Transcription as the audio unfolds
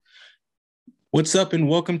What's up, and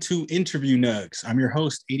welcome to Interview Nugs. I'm your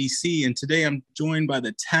host, ADC, and today I'm joined by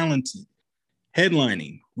the talented,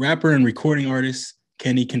 headlining rapper and recording artist,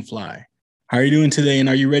 Kenny Can Fly. How are you doing today, and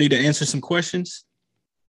are you ready to answer some questions?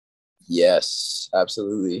 Yes,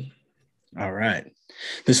 absolutely. All right.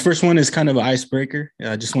 This first one is kind of an icebreaker.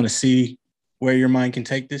 I just want to see where your mind can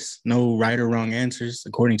take this. No right or wrong answers,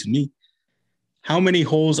 according to me. How many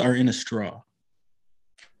holes are in a straw?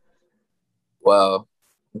 Well,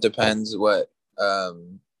 it depends what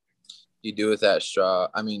you do with that straw.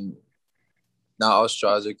 I mean, not all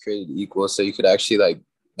straws are created equal, so you could actually like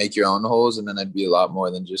make your own holes, and then it'd be a lot more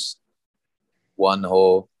than just one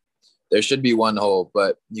hole. There should be one hole,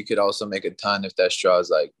 but you could also make a ton if that straw is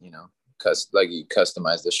like like you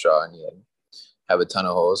customize the straw and you have a ton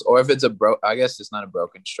of holes. Or if it's I guess it's not a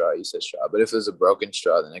broken straw. You said straw, but if it's a broken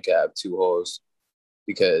straw, then it could have two holes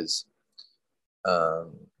because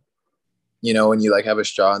um when you like have a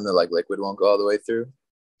straw and the like liquid won't go all the way through.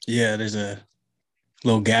 Yeah, there's a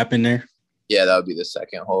little gap in there. Yeah, that would be the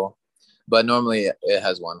second hole. But normally it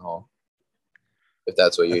has one hole, if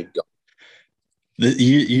that's what you're going.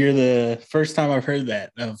 You're the first time I've heard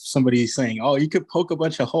that of somebody saying, "Oh, you could poke a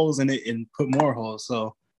bunch of holes in it and put more holes."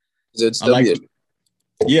 So It'd I still like, be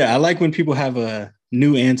yeah, I like when people have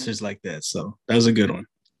new answers like that. So that was a good one.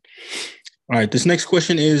 All right, this next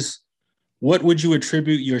question is, what would you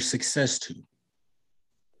attribute your success to?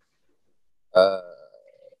 uh,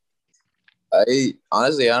 I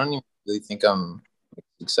don't even really think I'm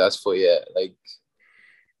successful yet. Like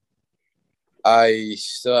I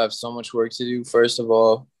still have so much work to do, first of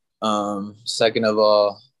all. Second of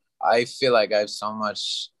all, I feel like I have so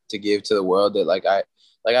much to give to the world that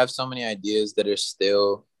I have so many ideas that are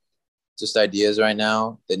still just ideas right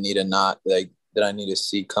now that need to not like that I need to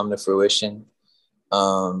see come to fruition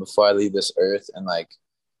before I leave this earth. And like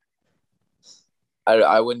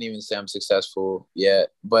I wouldn't even say I'm successful yet,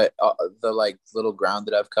 but the like little ground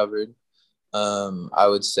that I've covered, I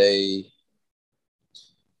would say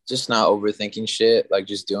just not overthinking shit, like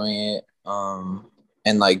just doing it.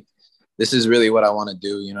 And like this is really what I want to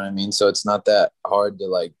do, you know what I mean? So it's not that hard to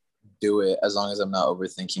like do it as long as I'm not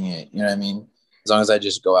overthinking it, you know what I mean? As long as I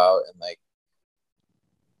just go out and like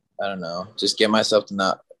I don't know, just get myself to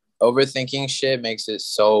not overthinking shit makes it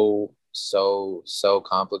so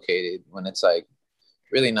complicated when it's like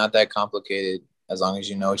really not that complicated as long as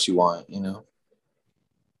you know what you want, you know?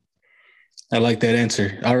 I like that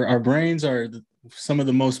answer. Our brains are some of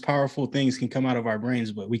the most powerful things can come out of our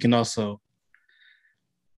brains, but we can also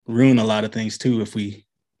ruin a lot of things too if we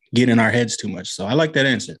get in our heads too much. So I like that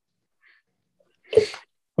answer.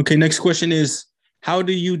 Okay, next question is, how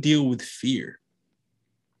do you deal with fear?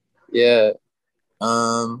 Yeah.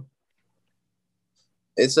 Um,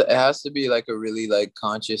 it has to be like a really like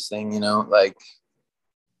conscious thing, you know? Like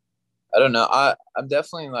I don't know. I'm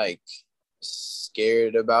definitely like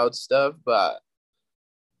scared about stuff, but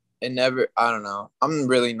it never I don't know. I'm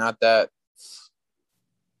really not that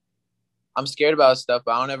I'm scared about stuff,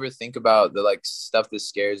 but I don't ever think about the like stuff that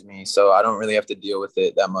scares me. So I don't really have to deal with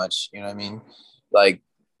it that much. You know what I mean? Like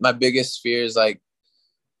my biggest fear is like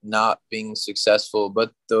not being successful,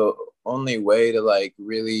 but the only way to like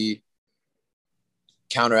really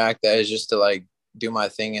counteract that is just to like do my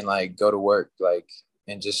thing and like go to work, like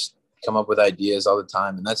and just come up with ideas all the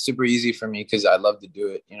time. And that's super easy for me because I love to do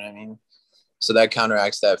it. You know what I mean? So that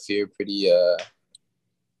counteracts that fear pretty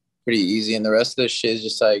easy. And the rest of the shit is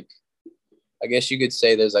just like I guess you could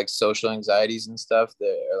say there's like social anxieties and stuff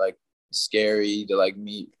that are like scary to like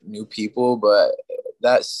meet new people, but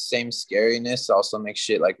that same scariness also makes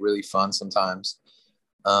shit like really fun sometimes.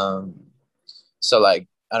 Um, so like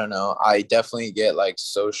I don't know, I definitely get like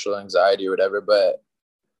social anxiety or whatever, but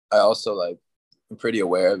I also like I'm pretty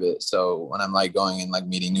aware of it. So when I'm like going and like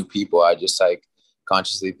meeting new people, I just like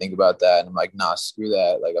consciously think about that and I'm like, nah, screw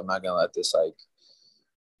that. Like I'm not gonna let this like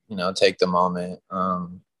take the moment.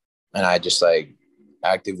 And I just like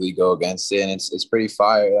actively go against it, and it's pretty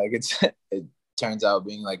fire. Like it turns out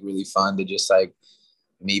being like really fun to just like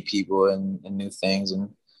meet people and new things, and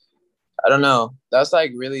I don't know. That's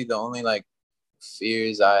like really the only like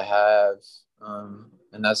fears I have,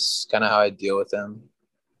 and that's kind of how I deal with them.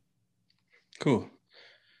 Cool.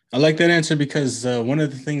 I like that answer because one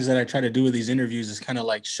of the things that I try to do with these interviews is kind of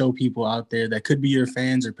like show people out there that could be your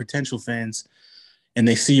fans or potential fans, and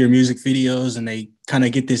they see your music videos and they kind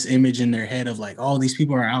of get this image in their head of like, oh, these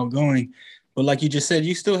people are outgoing. But like you just said,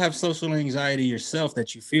 you still have social anxiety yourself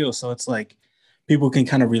that you feel. So it's like people can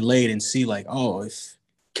kind of relate and see like, oh, if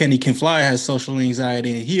Kenny Can Fly has social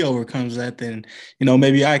anxiety and he overcomes that, then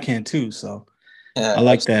maybe I can too. So I Yeah,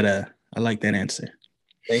 like that. I like that answer.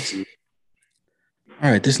 thank you. All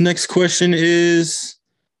right. This next question is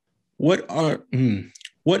what are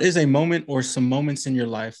what is a moment or some moments in your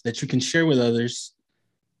life that you can share with others?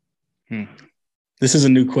 This is a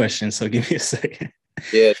new question, so give me a second.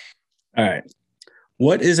 Yeah. All right.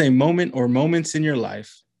 What is a moment or moments in your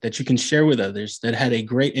life that you can share with others that had a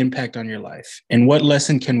great impact on your life? And what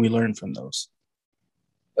lesson can we learn from those?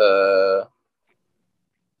 I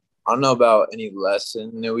don't know about any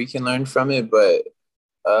lesson that we can learn from it, but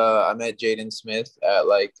I met Jaden Smith at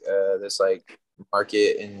like this like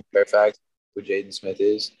market in Fairfax, who Jaden Smith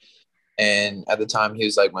is. And at the time he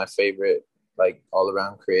was like my favorite, like all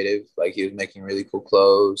around creative. Like he was making really cool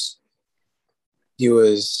clothes. He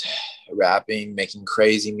was rapping, making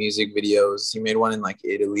crazy music videos. He made one in like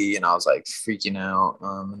Italy, and I was like freaking out.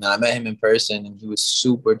 And then I met him in person, and he was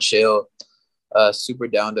super chill, super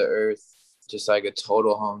down to earth, just like a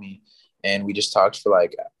total homie. And we just talked for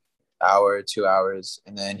like an hour, 2 hours,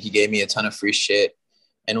 and then he gave me a ton of free shit.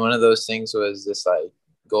 And one of those things was this like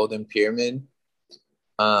golden pyramid.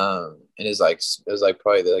 And it was like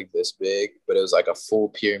probably like this big, but it was like a full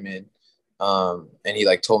pyramid. And he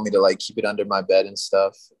like told me to like keep it under my bed and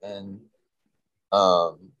stuff. And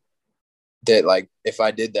um, that like if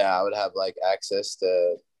I did that, I would have like access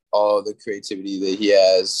to all the creativity that he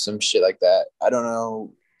has, some shit like that. I don't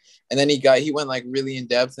know. And then he went like really in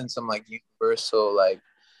depth in some like universal like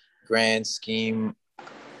grand scheme,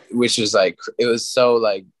 which was like it was so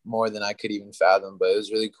like more than I could even fathom, but it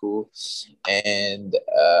was really cool. And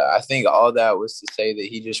I think all that was to say that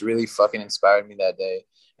he just really fucking inspired me that day,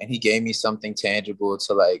 and he gave me something tangible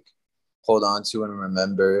to like hold on to and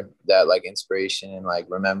remember that like inspiration and like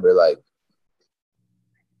remember like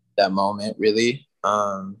that moment really.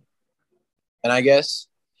 And I guess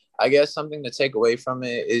something to take away from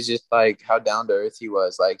it is just like how down to earth he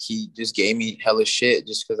was. Like he just gave me hella shit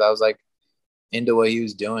just because I was like into what he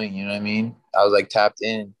was doing. You know what I mean? I was like tapped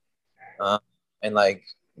in, uh, and like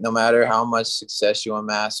no matter how much success you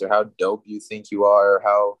amass or how dope you think you are or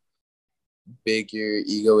how big your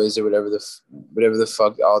ego is or whatever the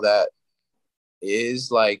fuck all that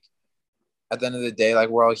is, like at the end of the day, like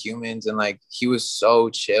we're all humans, and like he was so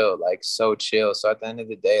chill, like so chill. So at the end of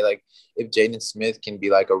the day, like if Jaden Smith can be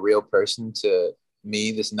like a real person to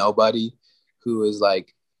me, this nobody who is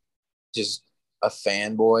like just a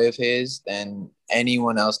fanboy of his, then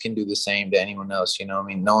anyone else can do the same to anyone else. You know what I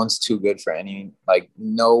mean? No one's too good for any, like,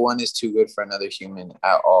 no one is too good for another human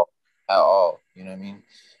at all, at all. You know what I mean?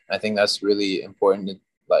 I think that's really important to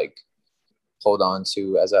like hold on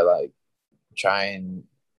to as I like try and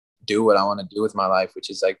do what I want to do with my life, which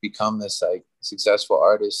is like become this like successful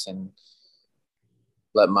artist and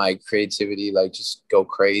let my creativity like just go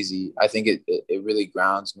crazy. I think it really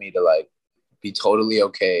grounds me to like be totally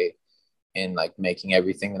okay in like making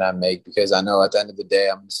everything that I make, because I know at the end of the day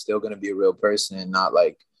I'm still gonna be a real person and not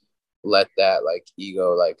like let that like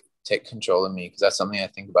ego like take control of me, because that's something I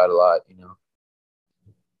think about a lot, you know.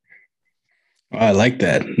 I like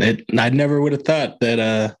that. I never would have thought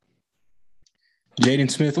that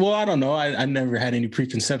Jaden Smith. Well, I don't know. I never had any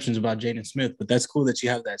preconceptions about Jaden Smith, but that's cool that you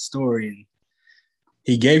have that story and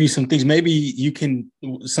he gave you some things. Maybe you can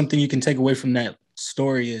something you can take away from that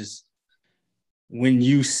story is when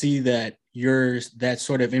you see that you're that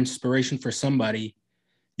sort of inspiration for somebody,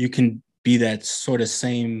 you can be that sort of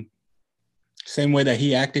same way that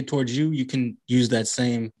he acted towards you. You can use that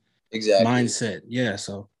same Exactly. mindset. Yeah.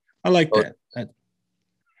 So I like that.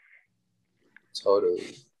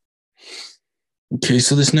 Totally. Okay.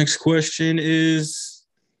 So this next question is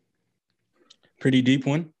pretty deep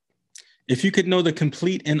one. If you could know the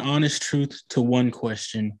complete and honest truth to one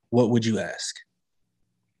question, what would you ask?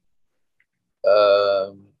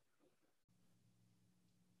 um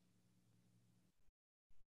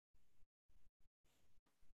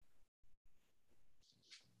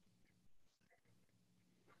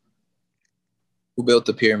who built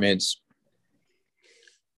the pyramids?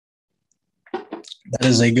 That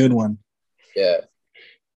is a good one. Yeah.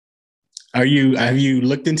 Have you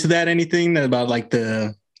looked into that anything about like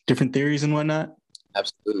the different theories and whatnot?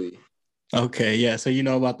 Absolutely. Okay, yeah. So you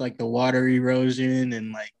know about like the water erosion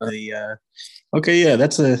and like the okay, yeah,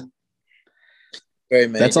 Very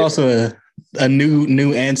many that's different. also a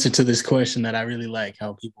new answer to this question that I really like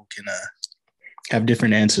how people can have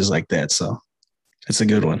different answers like that. So it's a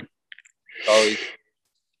good one. Always.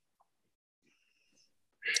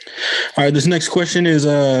 All right, this next question is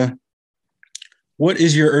what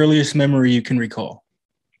is your earliest memory you can recall?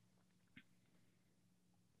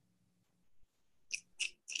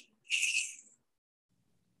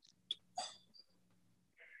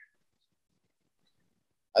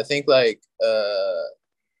 I think like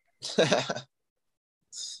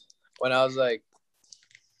when I was like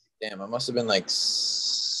Damn, I must have been like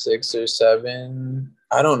 6 or 7.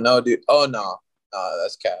 I don't know, dude. Oh no,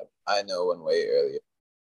 that's cap. I know one way earlier.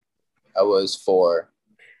 I was 4,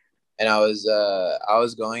 and I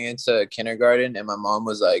was going into kindergarten, and my mom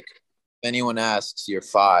was like, "If anyone asks, you're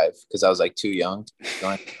 5," because I was like too young to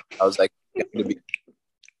join. I was like young to be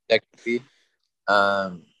technically.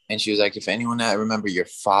 And she was like, "If anyone that remember, you're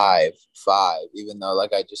 5, even though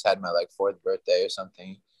like I just had my like 4th birthday or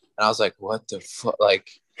something." And I was like, "What the fuck?" Like,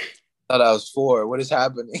 I thought I was 4. What is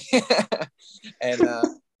happening? And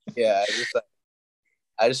yeah,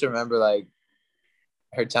 I just remember like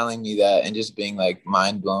her telling me that and just being like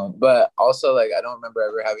mind blown. But also like I don't remember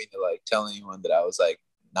ever having to like tell anyone that I was like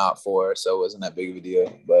not 4, so it wasn't that big of a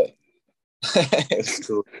deal. But it was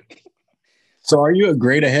cool. So are you a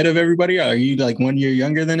grade ahead of everybody? Are you like 1 year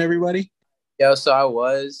younger than everybody? Yeah, so I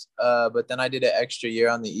was, but then I did an extra year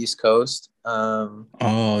on the East Coast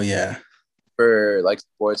Oh yeah. for like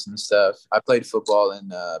sports and stuff. I played football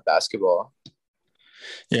and basketball.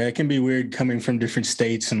 Yeah, it can be weird coming from different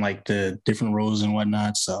states and like the different roles and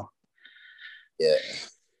whatnot. So Yeah.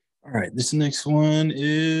 all right, this next one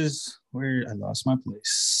is where I lost my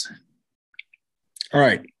place. All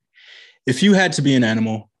right. If you had to be an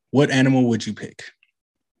animal, what animal would you pick?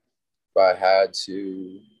 If I had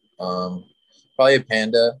to, probably a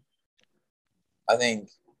panda. I think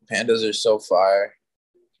pandas are so fire.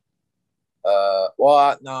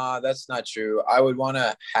 Well, nah, that's not true. I would want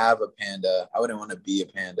to have a panda. I wouldn't want to be a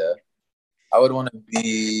panda. I would want to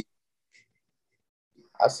be.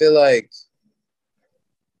 I feel like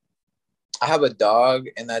I have a dog,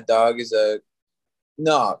 and that dog is a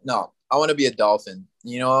no, no. I want to be a dolphin.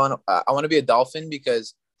 I want to be a dolphin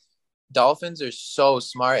because dolphins are so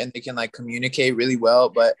smart and they can like communicate really well.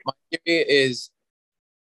 But my theory is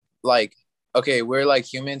like, okay, we're like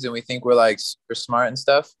humans and we think we're like super smart and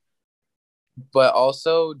stuff. But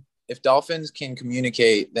also, if dolphins can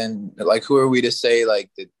communicate, then like, who are we to say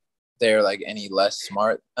like that they're like any less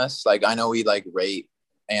smart than us? Like, I know we like rate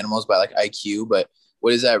animals by like IQ, but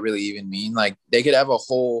what does that really even mean? Like, they could have a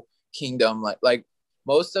whole kingdom, like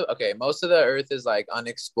most of the Earth is like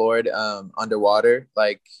unexplored, underwater.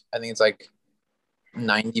 Like, I think it's like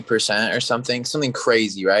 90% or something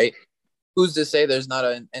crazy, right? Who's to say there's not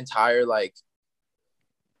an entire like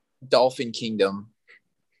dolphin kingdom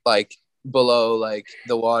like below like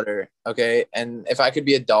the water? Okay, and if I could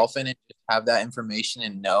be a dolphin and just have that information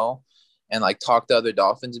and know and like talk to other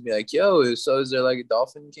dolphins and be like, yo, so is there like a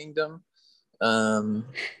dolphin kingdom, um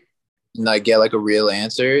and like get like a real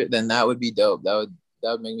answer, then that would be dope.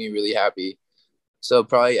 That would make me really happy. So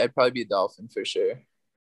probably I'd probably be a dolphin for sure.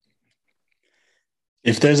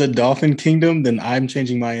 That's If there's a dolphin kingdom, then I'm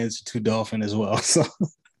changing my answer to dolphin as well. So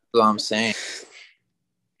what I'm saying.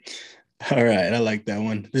 all right, I like that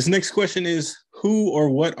one. This next question is who or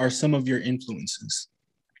what are some of your influences?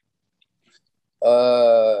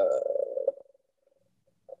 uh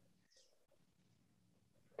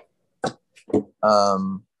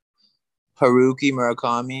um Haruki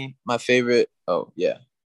Murakami, my favorite. Oh yeah,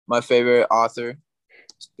 my favorite author.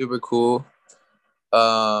 Super cool.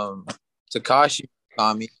 Um, Takashi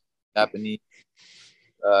Murakami, Japanese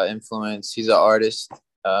influence. He's an artist.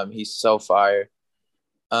 He's so fire.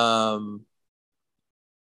 Um,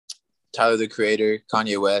 Tyler the Creator,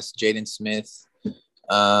 Kanye West, Jaden Smith,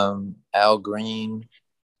 Al Green,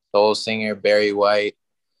 soul singer Barry White.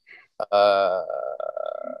 Uh,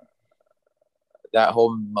 that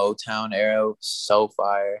whole Motown era, so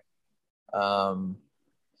fire. Um,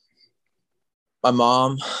 my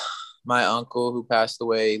mom, my uncle who passed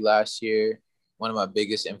away last year, one of my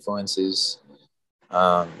biggest influences,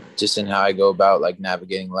 just in how I go about like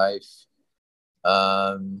navigating life.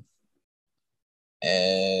 Um,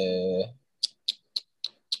 and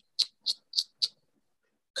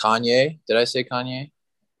Kanye, did I say Kanye?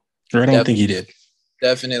 I don't Def- think he did.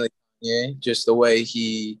 Definitely Kanye. Just the way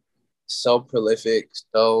he so prolific,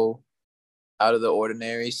 so out of the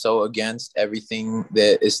ordinary, so against everything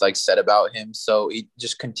that is like said about him. So he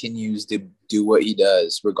just continues to do what he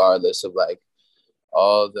does, regardless of like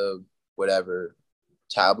all the whatever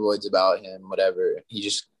tabloids about him, whatever. He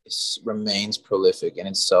just remains prolific, and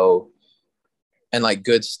it's so and like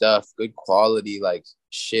good stuff, good quality, like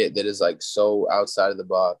shit that is like so outside of the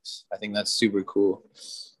box. I think that's super cool.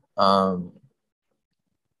 Um,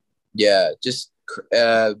 yeah, just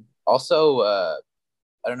also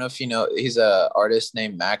I don't know if you know, he's a artist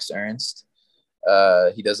named Max Ernst.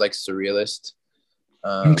 He does like surrealist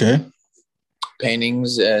Okay.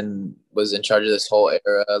 paintings and was in charge of this whole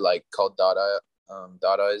era like called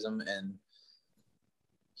Dadaism, and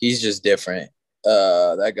he's just different.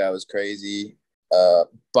 That guy was crazy.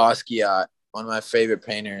 Basquiat. one of my favorite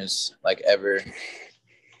painters like ever.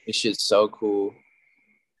 This shit's so cool.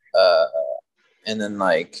 And then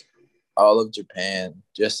like all of Japan,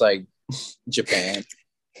 just like Japan.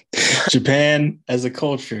 Japan as a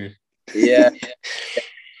culture. Yeah.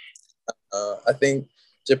 I think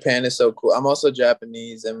Japan is so cool. I'm also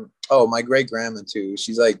Japanese, and my great grandma too.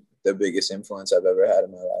 She's like the biggest influence I've ever had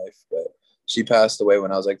in my life. But she passed away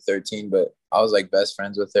when I was like 13. But I was like best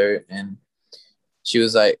friends with her, and she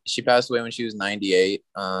passed away when she was 98.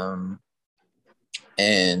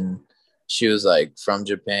 And she was like from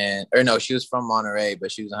Japan, or no, she was from Monterey,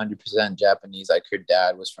 but she was 100% Japanese. Like her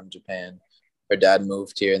dad was from Japan. Her dad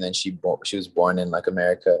moved here, and then she was born in like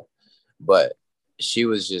America, but she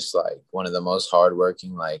was just like one of the most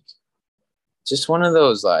hardworking, like just one of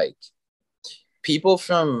those like people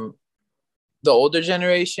from the older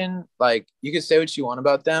generation. Like you could say what you want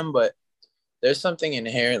about them, but there's something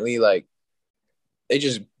inherently like they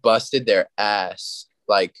just busted their ass,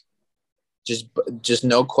 like just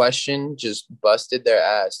no question, just busted their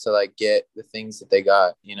ass to like get the things that they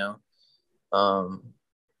got, you know.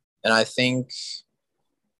 And I think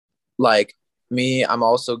like me, I'm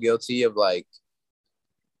also guilty of like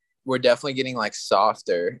we're definitely getting like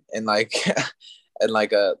softer and like and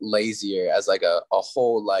like a lazier as like a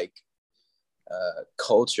whole like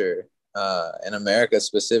culture in America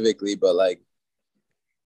specifically. But like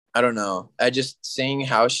I don't know, I just seeing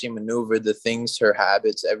how she maneuvered the things, her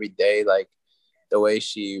habits every day, like the way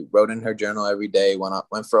she wrote in her journal every day,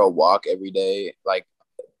 went for a walk every day, like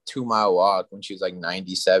 2 mile walk when she was like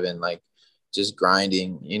 97, like just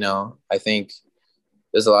grinding, you know. I think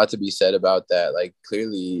there's a lot to be said about that. Like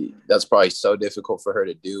clearly that's probably so difficult for her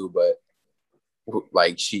to do, but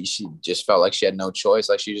like she just felt like she had no choice.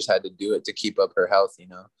 Like she just had to do it to keep up her health, you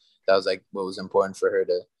know. That was like what was important for her,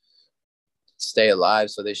 to stay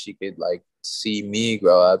alive so that she could like see me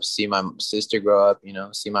grow up, see my sister grow up, you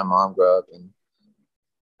know, see my mom grow up. And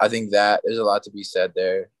I think that there's a lot to be said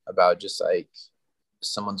there about just like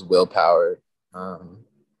someone's willpower.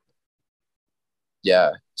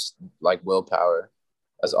 Yeah, like willpower.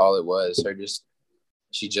 That's all it was.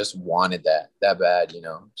 She just wanted that bad, you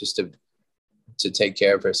know, just to take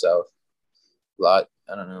care of herself. A lot.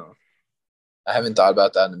 I don't know. I haven't thought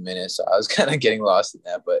about that in a minute, so I was kind of getting lost in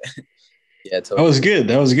that. But yeah, totally. That was good.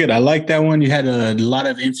 That was good. I like that one. You had a lot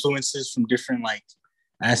of influences from different like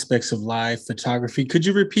aspects of life, photography. Could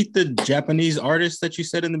you repeat the Japanese artist that you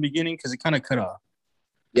said in the beginning? Because it kind of cut off.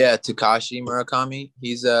 Yeah, Takashi Murakami.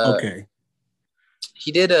 He's okay.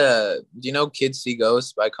 He did do you know Kids See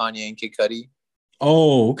Ghosts by Kanye and Kid Cudi?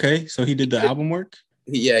 Oh, okay. So he did the album work?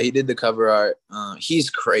 Yeah, he did the cover art. He's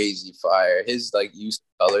crazy fire. His like use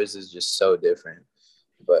of colors is just so different.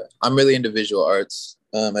 But I'm really into visual arts,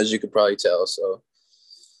 as you could probably tell. So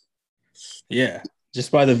yeah,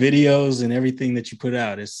 just by the videos and everything that you put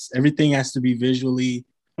out, everything has to be visually,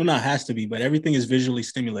 well, not has to be, but everything is visually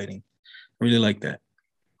stimulating. I really like that.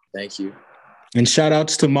 Thank you. And shout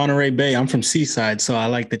outs to Monterey Bay. I'm from Seaside, so I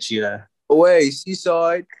like that you. Away,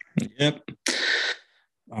 Seaside. Yep.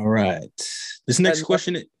 All right. This next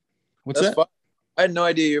question. What's that? Fun. I had no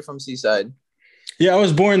idea you're from Seaside. Yeah, I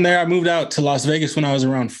was born there. I moved out to Las Vegas when I was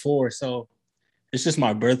around 4, so it's just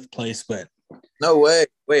my birthplace. But no way.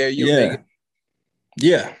 Wait, are you in Vegas?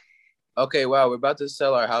 Yeah. Okay, wow. We're about to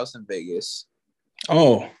sell our house in Vegas.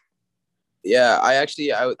 Oh. Yeah,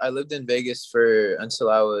 I lived in Vegas until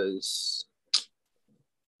I was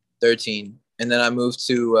 13. And then I moved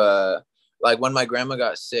to like when my grandma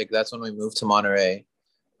got sick, that's when we moved to Monterey.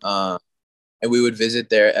 And we would visit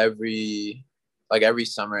there every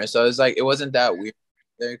summer. So it was like it wasn't that weird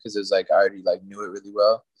there because it was like I already like knew it really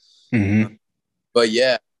well. Mm-hmm. But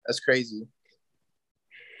yeah, that's crazy.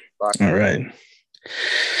 All right.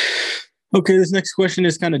 Okay, this next question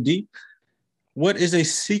is kind of deep. What is a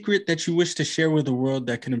secret that you wish to share with the world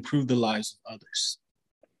that can improve the lives of others?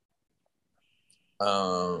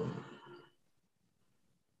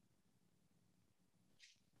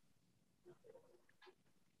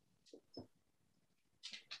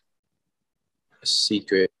 A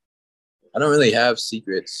secret. I don't really have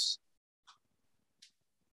secrets.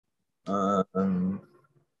 Doesn't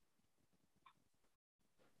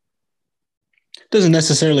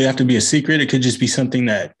necessarily have to be a secret. It could just be something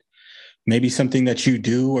that you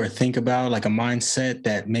do or think about, like a mindset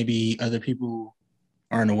that maybe other people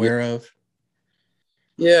aren't aware of.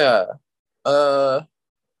 Yeah. I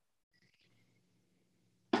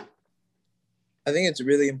think it's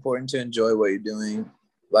really important to enjoy what you're doing.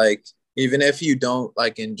 Like, even if you don't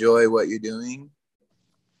like enjoy what you're doing,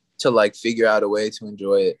 to like figure out a way to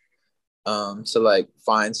enjoy it. To like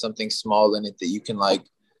find something small in it that you can like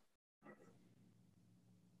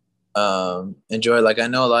enjoy, like I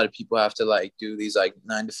know a lot of people have to like do these like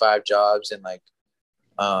 9 to 5 jobs, and like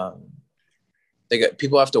um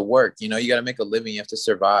people have to work, you know, you got to make a living, you have to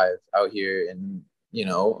survive out here in, you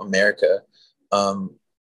know, America. um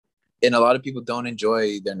and a lot of people don't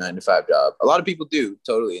enjoy their 9 to 5 job. A lot of people do,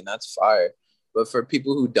 totally, and that's fire. But for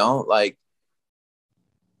people who don't, like,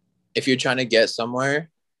 if you're trying to get somewhere,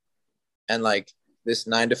 and like this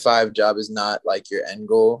 9 to 5 job is not like your end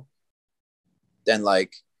goal, then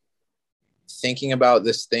like thinking about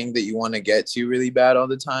this thing that you want to get to really bad all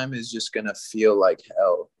the time is just gonna feel like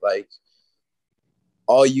hell. Like,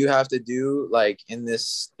 all you have to do, like in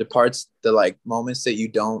this, the parts, the like moments that you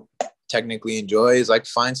don't technically enjoy, is like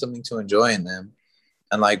find something to enjoy in them.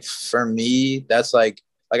 And like for me, that's like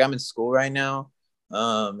I'm in school right now,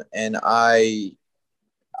 and I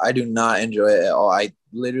do not enjoy it at all. I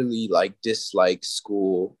literally like dislike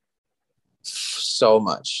school so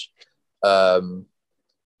much. Um,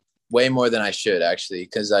 way more than I should, actually,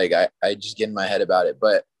 because like I just get in my head about it.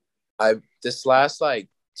 But I this last like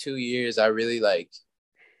 2 years, I really like,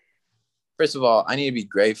 first of all, I need to be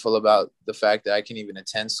grateful about the fact that I can even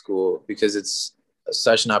attend school, because it's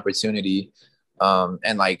such an opportunity.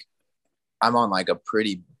 And like I'm on like a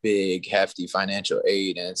pretty big, hefty financial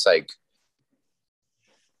aid, and it's like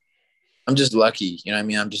I'm just lucky, you know what I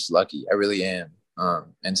mean? I'm just lucky. I really am.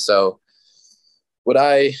 And so what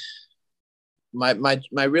I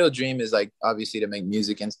my real dream is like obviously to make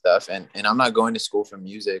music and stuff, and I'm not going to school for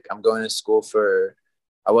music. I'm going to school for,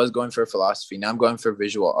 I was going for philosophy. Now I'm going for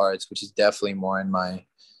visual arts, which is definitely more in my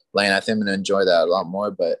lane. I think I'm going to enjoy that a lot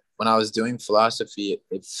more. But when I was doing philosophy,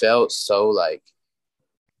 it felt so like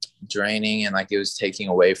draining, and like it was taking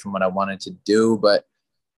away from what I wanted to do. But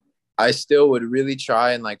I still would really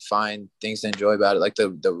try and like find things to enjoy about it. Like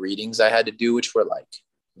the readings I had to do, which were like,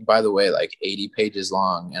 by the way, like 80 pages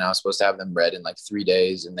long, and I was supposed to have them read in like 3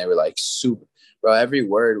 days, and they were like super, bro. Every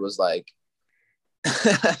word was like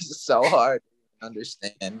so hard to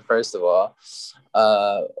understand, first of all.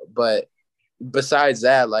 But besides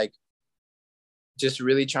that, like just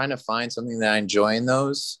really trying to find something that I enjoy in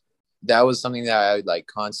those. That was something that I like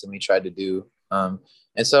constantly tried to do. And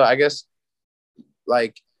so I guess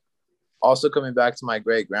like also coming back to my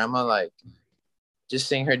great grandma, like just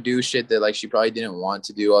seeing her do shit that like she probably didn't want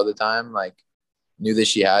to do all the time, like knew that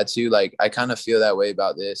she had to. Like I kind of feel that way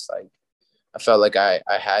about this. Like I felt like I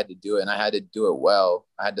had to do it, and I had to do it well.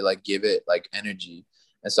 I had to like give it like energy,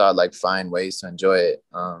 and so I'd like find ways to enjoy it.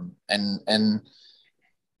 And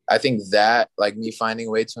I think that like me finding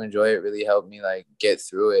a way to enjoy it really helped me like get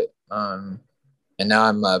through it. And now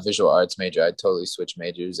I'm a visual arts major. I totally switched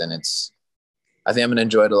majors, and it's, I think I'm gonna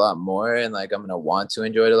enjoy it a lot more, and like I'm gonna want to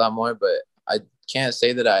enjoy it a lot more. But I can't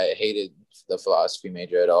say that I hated the philosophy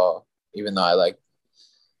major at all, even though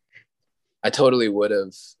I totally would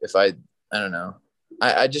have if I don't know.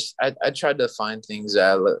 I tried to find things that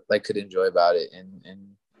I like could enjoy about it, and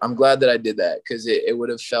I'm glad that I did that, because it would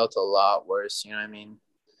have felt a lot worse. You know what I mean?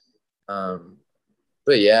 Um,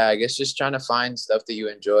 but yeah, I guess just trying to find stuff that you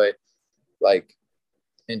enjoy, like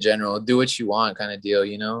in general, do what you want kind of deal,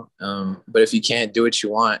 you know? But if you can't do what you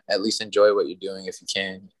want, at least enjoy what you're doing. If you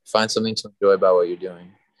can, find something to enjoy about what you're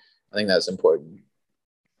doing. I think that's important.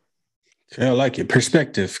 Okay, I like it.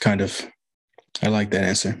 Perspective, kind of. I like that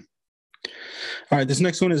answer. All right, this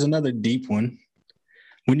next one is another deep one.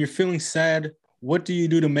 When you're feeling sad, what do you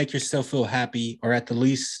do to make yourself feel happy, or at the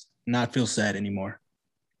least not feel sad anymore?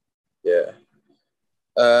 Yeah.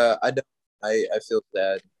 I don't, I feel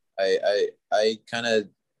sad. I kind of,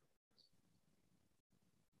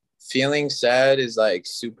 feeling sad is like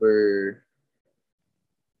super,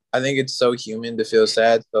 I think it's so human to feel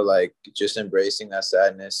sad. So like just embracing that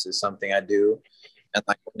sadness is something I do. And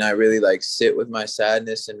like when I really like sit with my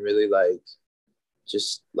sadness and really like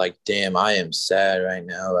just like, damn, I am sad right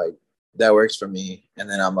now. Like that works for me. And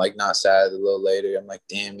then I'm like not sad a little later. I'm like,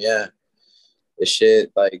 damn, yeah, the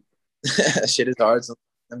shit like shit is hard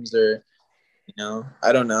sometimes, or you know,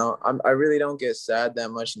 I don't know. I really don't get sad that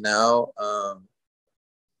much now.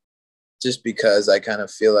 Just because I kind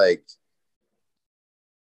of feel like,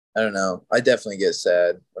 I don't know. I definitely get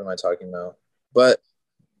sad. What am I talking about? But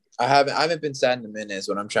I haven't been sad in a minute is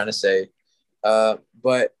what I'm trying to say.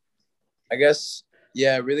 But I guess,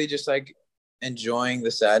 yeah, really just like enjoying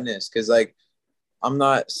the sadness, because like I'm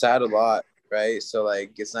not sad a lot, right? So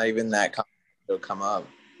like it's not even that it'll come up.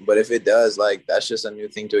 But if it does, like that's just a new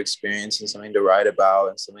thing to experience, and something to write about,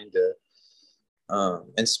 and something to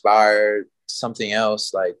inspire something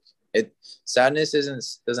else. Like it, sadness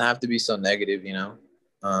doesn't have to be so negative, you know.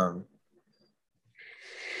 Um,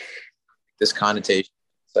 this connotation,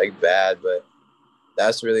 it's like bad, but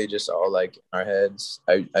that's really just all like in our heads.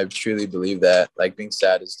 I truly believe that like being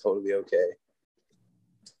sad is totally okay.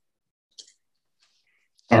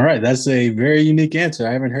 All right, that's a very unique answer.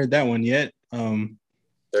 I haven't heard that one yet.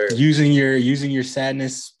 Sure. Using your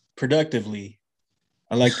sadness productively.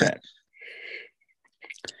 I like that.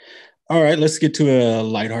 All right, let's get to a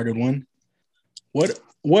lighthearted one.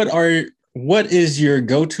 What is your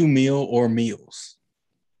go-to meal or meals?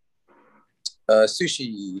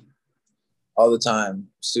 Sushi all the time.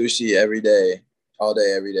 Sushi every day, all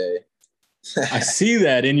day, every day. I see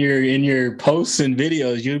that in your posts and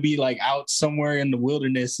videos. You'll be like out somewhere in the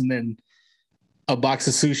wilderness, and then a box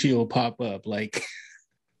of sushi will pop up. Like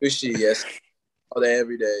Sushi, yes, all day,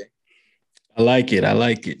 every day. I like it. I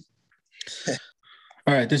like it.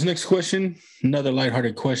 All right, this next question, another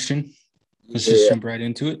lighthearted question. Let's just jump right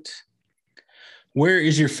into it. Where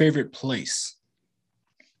is your favorite place?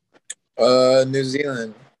 New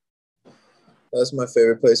Zealand. That's my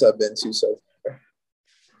favorite place I've been to so far.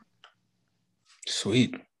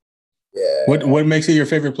 Sweet. Yeah. What makes it your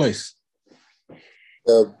favorite place?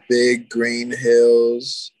 The big green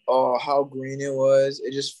hills. Oh, how green it was.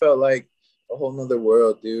 It just felt like a whole nother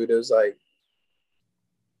world, dude. It was like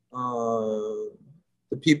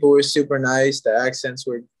the people were super nice. The accents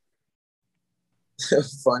were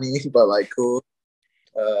funny, but like cool.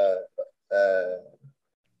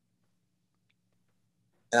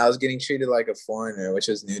 And I was getting treated like a foreigner, which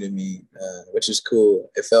was new to me, which is cool.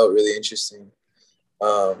 It felt really interesting.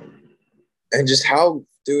 And just how,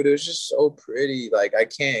 dude, it was just so pretty. Like, I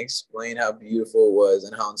can't explain how beautiful it was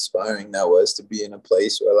and how inspiring that was to be in a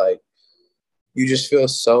place where, like, you just feel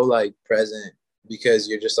so, like, present because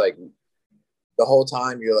you're just, like, the whole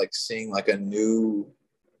time you're, like, seeing, like a new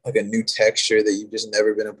texture that you've just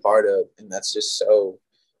never been a part of. And that's just so,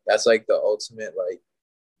 that's, like, the ultimate, like,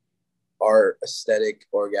 art aesthetic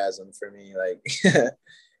orgasm for me. Like,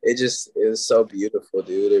 it was so beautiful,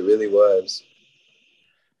 dude. It really was.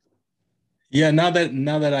 Yeah, now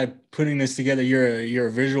that I'm putting this together, you're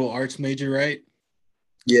a visual arts major, right?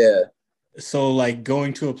 Yeah. So like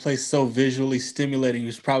going to a place so visually stimulating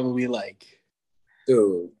is probably like,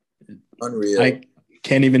 dude, unreal. I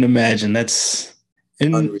can't even imagine.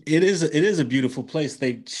 Unreal. It is a beautiful place.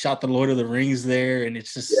 They shot the Lord of the Rings there, and it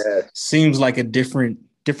just Yeah. seems like a different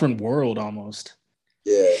world almost.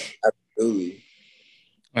 Yeah, absolutely.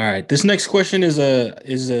 All right, this next question is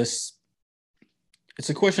it's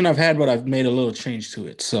a question I've had, but I've made a little change to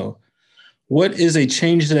it. So, what is a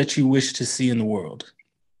change that you wish to see in the world?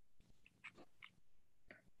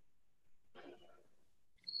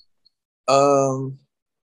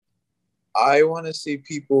 I want to see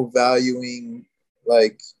people valuing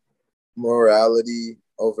like morality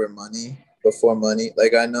over money before money.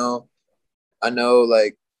 Like I know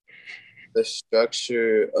like the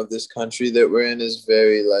structure of this country that we're in is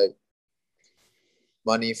very like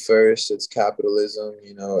money first. It's capitalism,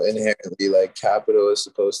 you know, inherently like capital is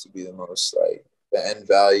supposed to be the most like the end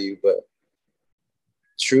value. But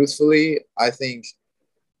truthfully, I think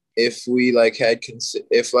if we like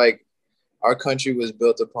if like our country was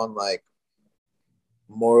built upon like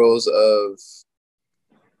morals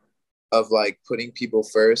of like putting people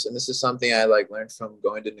first, and this is something I like learned from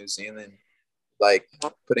going to New Zealand, like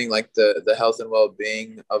putting like the health and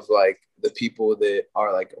well-being of like the people that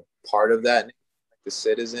are like a part of that, like the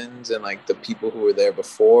citizens and like the people who were there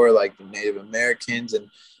before, like the Native Americans, and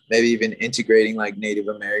maybe even integrating like Native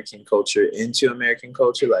American culture into American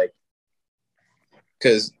culture, like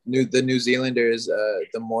because the New Zealanders,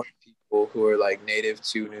 the more people who are like native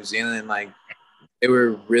to New Zealand, like they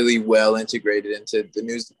were really well integrated into the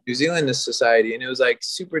New Zealand society, and it was like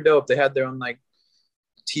super dope. They had their own like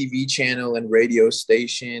TV channel and radio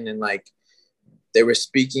station, and like they were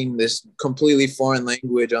speaking this completely foreign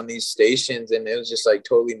language on these stations, and it was just like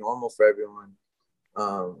totally normal for everyone.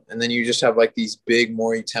 And then you just have like these big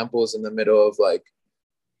Mori temples in the middle of like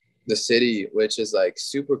the city, which is like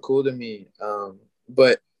super cool to me.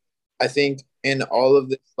 But I think in all of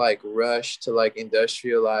this like rush to like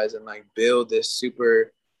industrialize and like build this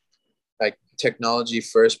super like technology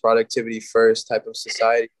first, productivity first type of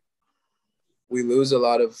society, we lose a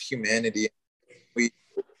lot of humanity. We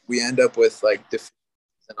we end up with like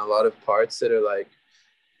and a lot of parts that are like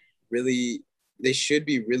really, they should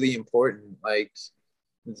be really important. Like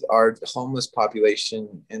our homeless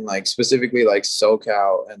population and like specifically like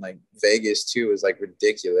SoCal and like Vegas too is like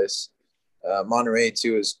ridiculous. Monterey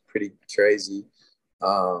too is pretty crazy.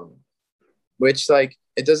 Um, which like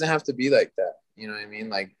it doesn't have to be like that. You know what I mean?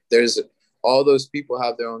 Like there's all those people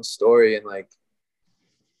have their own story, and like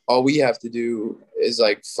all we have to do is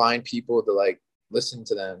like find people to like listen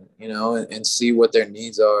to them, you know, and see what their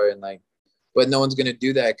needs are, and like but no one's gonna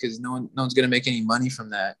do that because no one's gonna make any money from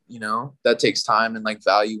that. That takes time and like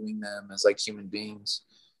valuing them as like human beings.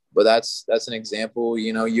 But that's an example.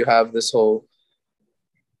 You have this whole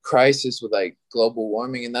crisis with like global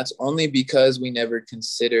warming, and that's only because we never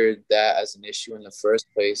considered that as an issue in the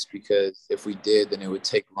first place, because if we did, then it would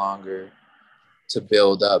take longer to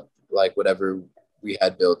build up like whatever we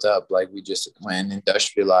had built up. Like we just went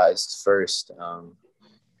industrialized first,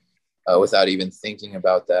 without even thinking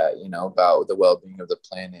about that, about the well-being of the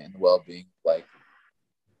planet and the well-being like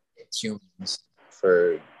humans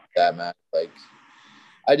for that matter. Like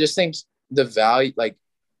I just think the value, like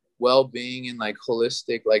well-being and like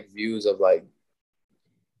holistic like views of like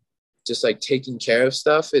just like taking care of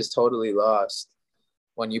stuff is totally lost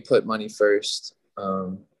when you put money first.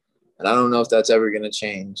 And I don't know if that's ever going to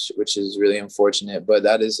change, which is really unfortunate, but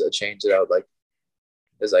that is a change that I would like,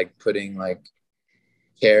 is like putting like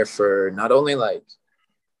care for not only like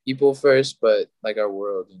people first, but like our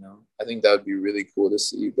world. I think that would be really cool to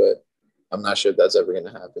see, but I'm not sure if that's ever going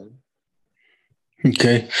to happen.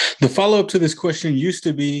 Okay. The follow-up to this question used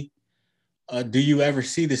to be, do you ever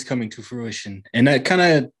see this coming to fruition? And that kind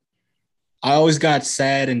of, I always got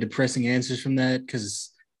sad and depressing answers from that,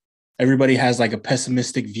 because everybody has like a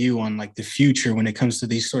pessimistic view on like the future when it comes to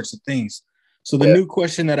these sorts of things. So the new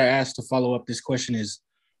question that I asked to follow up this question is,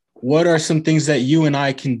 what are some things that you and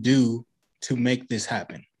I can do to make this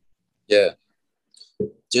happen? Yeah.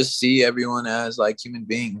 Just see everyone as like human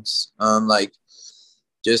beings. Like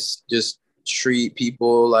just treat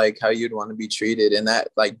people like how you'd want to be treated, and that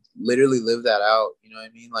like literally live that out. You know what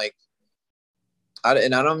I mean? Like, I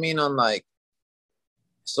don't mean on like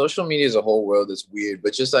social media as a whole world is weird,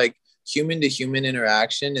 but just like human to human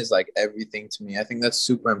interaction is like everything to me. I think that's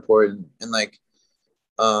super important. And like,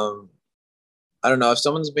 I don't know, if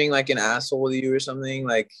someone's being like an asshole to you or something,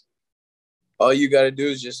 like all you got to do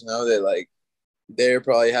is just know that like they're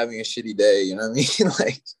probably having a shitty day. You know what I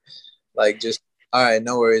mean? like just, all right,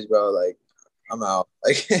 no worries, bro. Like I'm out.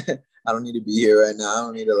 Like I don't need to be here right now. I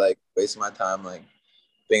don't need to like waste my time like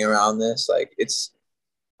being around this. Like it's,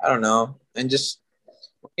 I don't know. And just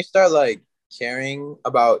when you start like caring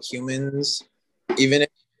about humans, even if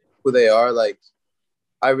who they are, like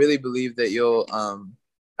I really believe that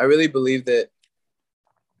I really believe that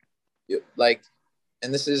you like,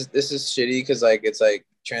 and this is shitty because like it's like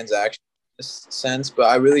transaction sense, but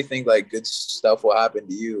I really think like good stuff will happen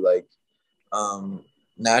to you. Like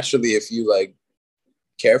naturally, if you like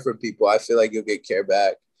care for people, I feel like you'll get care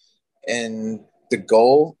back. And the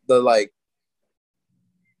goal, the like,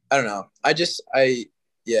 I don't know.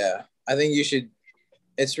 Yeah, I think you should.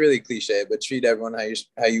 It's really cliche, but treat everyone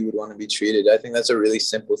how you would want to be treated. I think that's a really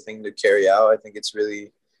simple thing to carry out. I think it's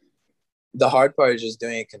really, the hard part is just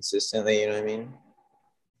doing it consistently. You know what I mean?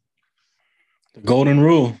 The golden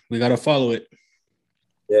rule. We got to follow it.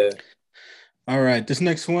 Yeah. All right. This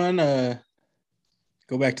next one,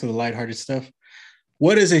 go back to the lighthearted stuff.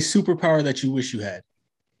 What is a superpower that you wish you had?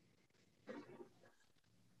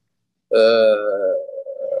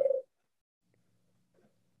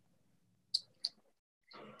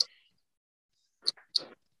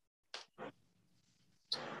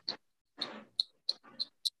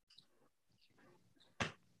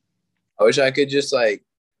 I wish I could just like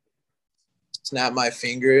snap my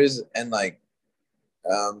fingers and like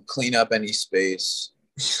clean up any space.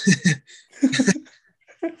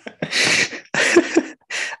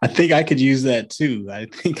 I think I could use that too. I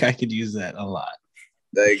think I could use that a lot.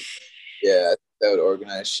 Like, yeah, that would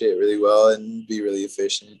organize shit really well and be really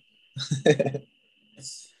efficient.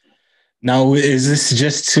 Now, is this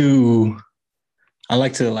just to, I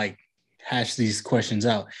like to like hash these questions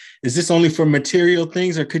out. Is this only for material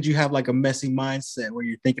things, or could you have like a messy mindset where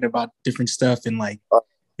you're thinking about different stuff and like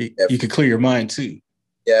you could clear your mind too?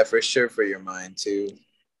 Yeah, for sure, for your mind too.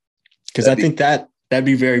 Because I think that'd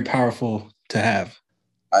be very powerful to have.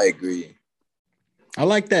 I agree. I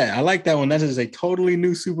like that. I like that one. That is a totally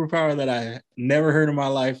new superpower that I never heard in my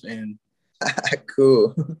life. And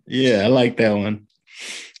cool. Yeah, I like that one.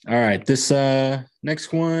 All right. This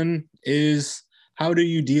next one is, how do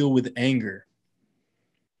you deal with anger?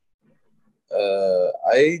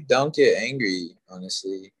 I don't get angry,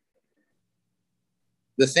 honestly.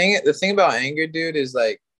 The thing about anger, dude, is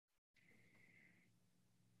like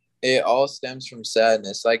it all stems from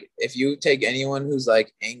sadness. Like if you take anyone who's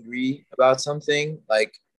like angry about something,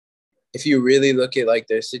 like if you really look at like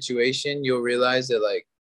their situation, you'll realize that like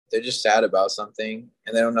they're just sad about something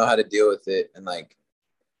and they don't know how to deal with it. And like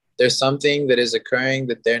there's something that is occurring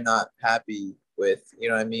that they're not happy with, you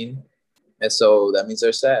know what I mean? And so that means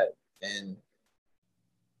they're sad. And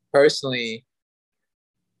personally,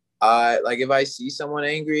 I like if I see someone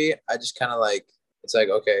angry, I just kind of like, it's like,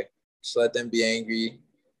 okay, just let them be angry.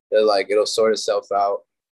 They're like, it'll sort itself out.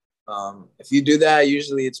 If you do that,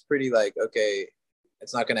 usually it's pretty like, okay,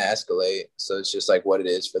 it's not gonna escalate. So it's just like what it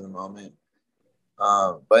is for the moment.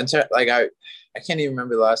 But like I can't even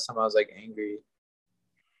remember the last time I was like angry.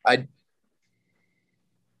 I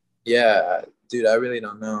Yeah, dude, I really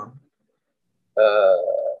don't know. Uh,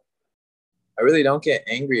 I really don't get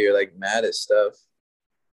angry or like mad at stuff.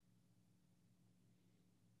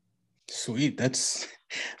 Sweet. That's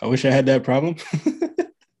I wish I had that problem.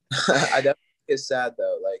 I definitely get sad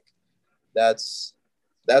though. Like that's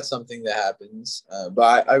that's something that happens.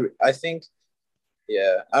 But I think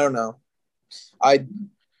yeah, I don't know. I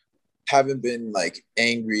haven't been like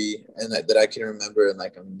angry and that I can remember in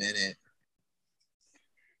like a minute.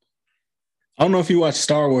 I don't know if you watch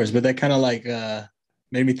Star Wars, but that kind of like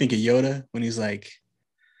made me think of Yoda when he's like,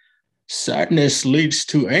 sadness leads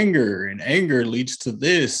to anger, and anger leads to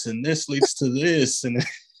this, and this leads to this, and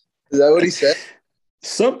Is that what he said?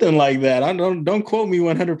 something like that. I don't quote me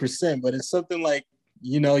 100%, but it's something like,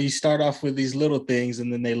 you start off with these little things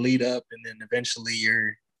and then they lead up and then eventually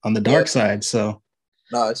you're on the Yeah. dark side. So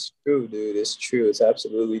No, it's true, dude. It's true. It's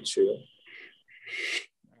absolutely true.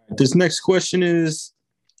 this next question is,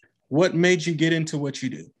 what made you get into what you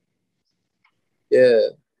do? Yeah.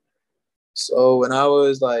 So when I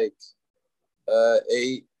was like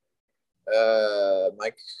 8,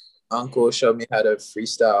 my uncle showed me how to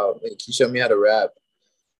freestyle. Like he showed me how to rap.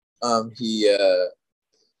 He had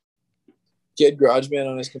GarageBand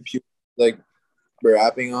on his computer, like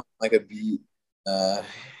rapping on like a beat. Uh,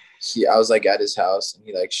 I was like at his house and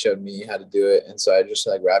he like showed me how to do it, and so I just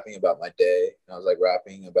like rapping about my day. And I was like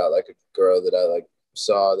rapping about like a girl that I like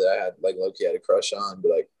saw that I had like low-key had a crush on,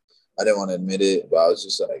 but like I didn't want to admit it. But I was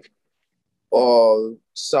just like, oh,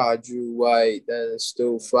 saw Drew White, that is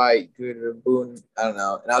still fight, good or boon. I don't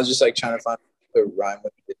know. And I was just like trying to find a rhyme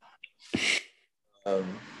with it. Um,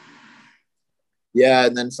 yeah,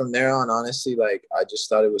 and then from there on, honestly, like I just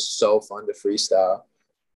thought it was so fun to freestyle.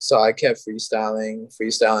 So I kept freestyling,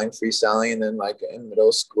 and then like in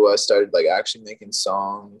middle school, I started like actually making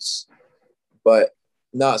songs, but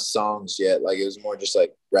not songs yet. Like it was more just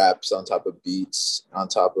like raps on top of beats, on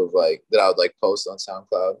top of like that I would like post on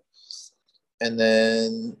SoundCloud. And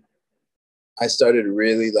then I started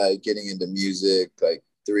really like getting into music like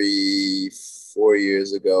 3, 4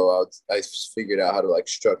 years ago. I figured out how to like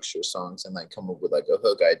structure songs and like come up with like a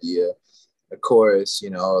hook idea, a chorus,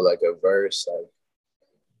 like a verse, like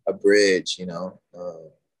a bridge,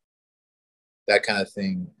 that kind of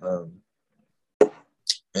thing.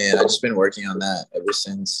 And I just been working on that ever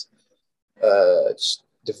since. Just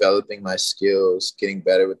developing my skills, getting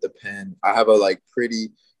better with the pen. I have a like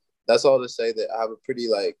pretty. That's all to say that I have a pretty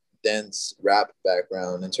like dense rap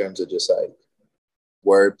background in terms of just like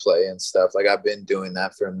wordplay and stuff. Like I've been doing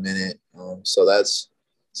that for a minute. So that's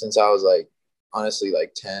since I was like honestly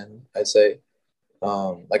like 10, I'd say.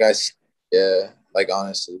 Like yeah, like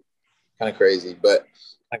honestly, kind of crazy, but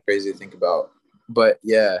kind of crazy to think about. But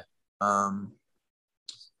yeah, um,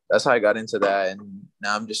 that's how I got into that, and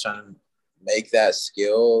now I'm just trying to make that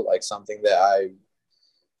skill like something that I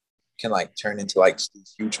can like turn into like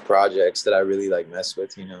these huge projects that I really like mess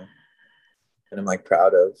with, and I'm like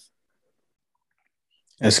proud of.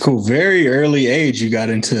 That's cool. Very early age, you got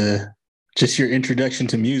into just your introduction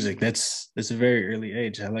to music. That's a very early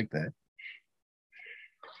age. I like that.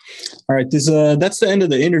 All right, that's the end of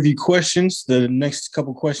the interview questions. The next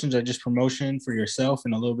couple questions are just promotion for yourself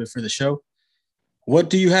and a little bit for the show. What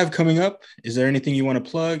do you have coming up? Is there anything you want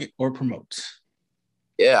to plug or promote?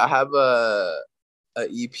 Yeah, I have a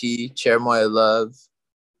EP, Chair My Love.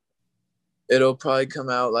 It'll probably come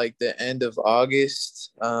out like the end of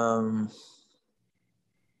August,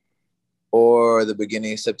 or the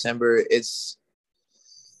beginning of September. It's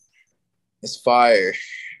fire.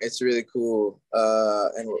 It's really cool.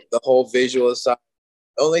 And the whole visual side.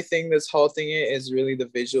 The only thing that's halting it is really the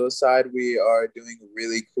visual side. We are doing a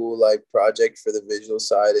really cool like project for the visual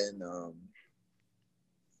side, and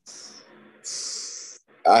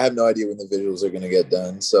I have no idea when the visuals are gonna get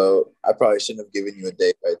done. So I probably shouldn't have given you a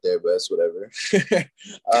date right there, but that's whatever.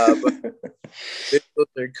 But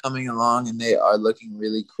visuals are coming along, and they are looking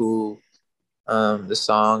really cool. The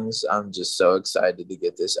songs, I'm just so excited to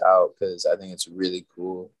get this out because I think it's really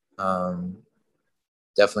cool.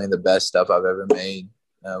 Definitely the best stuff I've ever made,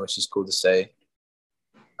 which is cool to say.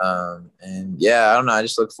 And yeah, I don't know. I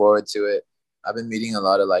just look forward to it. I've been meeting a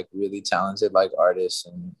lot of like really talented like artists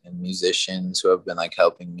and musicians who have been like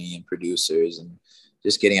helping me, and producers, and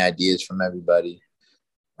just getting ideas from everybody.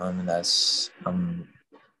 And that's I'm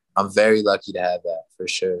I'm very lucky to have that for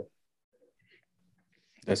sure.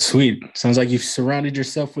 That's sweet. Sounds like you've surrounded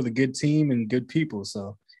yourself with a good team and good people.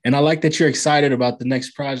 So, and I like that you're excited about the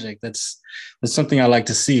next project. That's something I like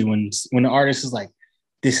to see when the artist is like,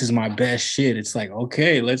 "This is my best shit." It's like,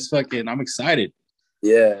 okay, let's fucking. I'm excited.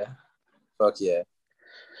 Yeah, fuck yeah.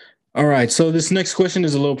 All right. So this next question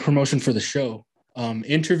is a little promotion for the show.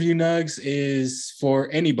 Interview Nugs is for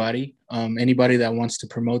anybody, anybody that wants to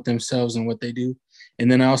promote themselves and what they do.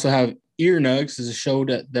 And then I also have Ear Nugs is a show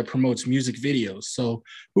that promotes music videos. So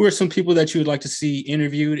who are some people that you would like to see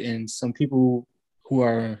interviewed and some people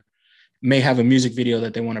who may have a music video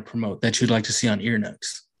that they want to promote that you'd like to see on Ear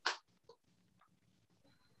Nugs?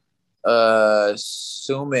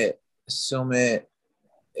 Sumit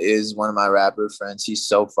is one of my rapper friends. He's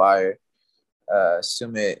so fire.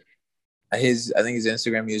 Sumit, I think his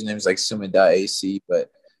Instagram username is like Sumit.ac,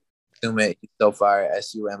 but Sumit, he's so fire.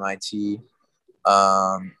 SUMIT.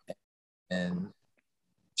 And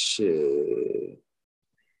shit.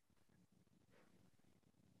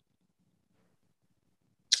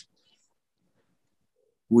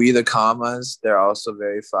 We the Commas, they're also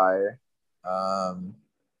very fire.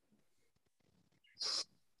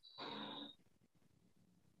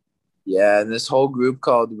 Yeah, and this whole group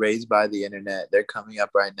called Raised by the Internet, they're coming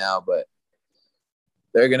up right now, but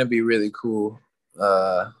they're gonna be really cool.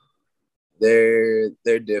 They're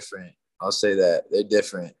different. I'll say that they're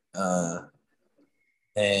different.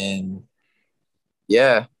 And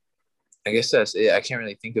yeah, I guess that's it. I can't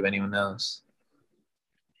really think of anyone else,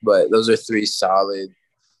 but those are three solid,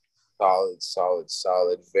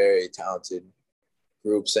 very talented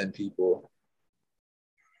groups and people.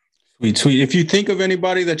 Sweet. If you think of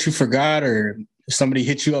anybody that you forgot or somebody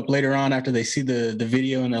hits you up later on after they see the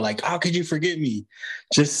video and they're like, how could you forget me?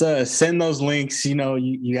 Just send those links. You know,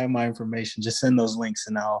 you got my information. Just send those links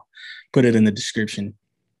and I'll put it in the description.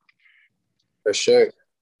 For sure.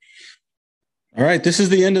 All right. This is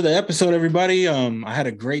the end of the episode, everybody. I had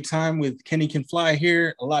a great time with Kenny Can Fly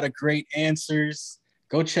here. A lot of great answers.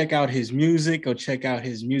 Go check out his music. Go check out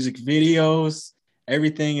his music videos.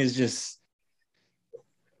 Everything is just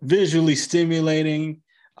visually stimulating,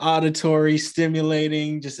 auditory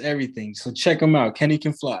stimulating, just everything. So check them out. Kenny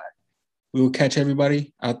Can Fly. We will catch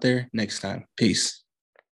everybody out there next time. Peace.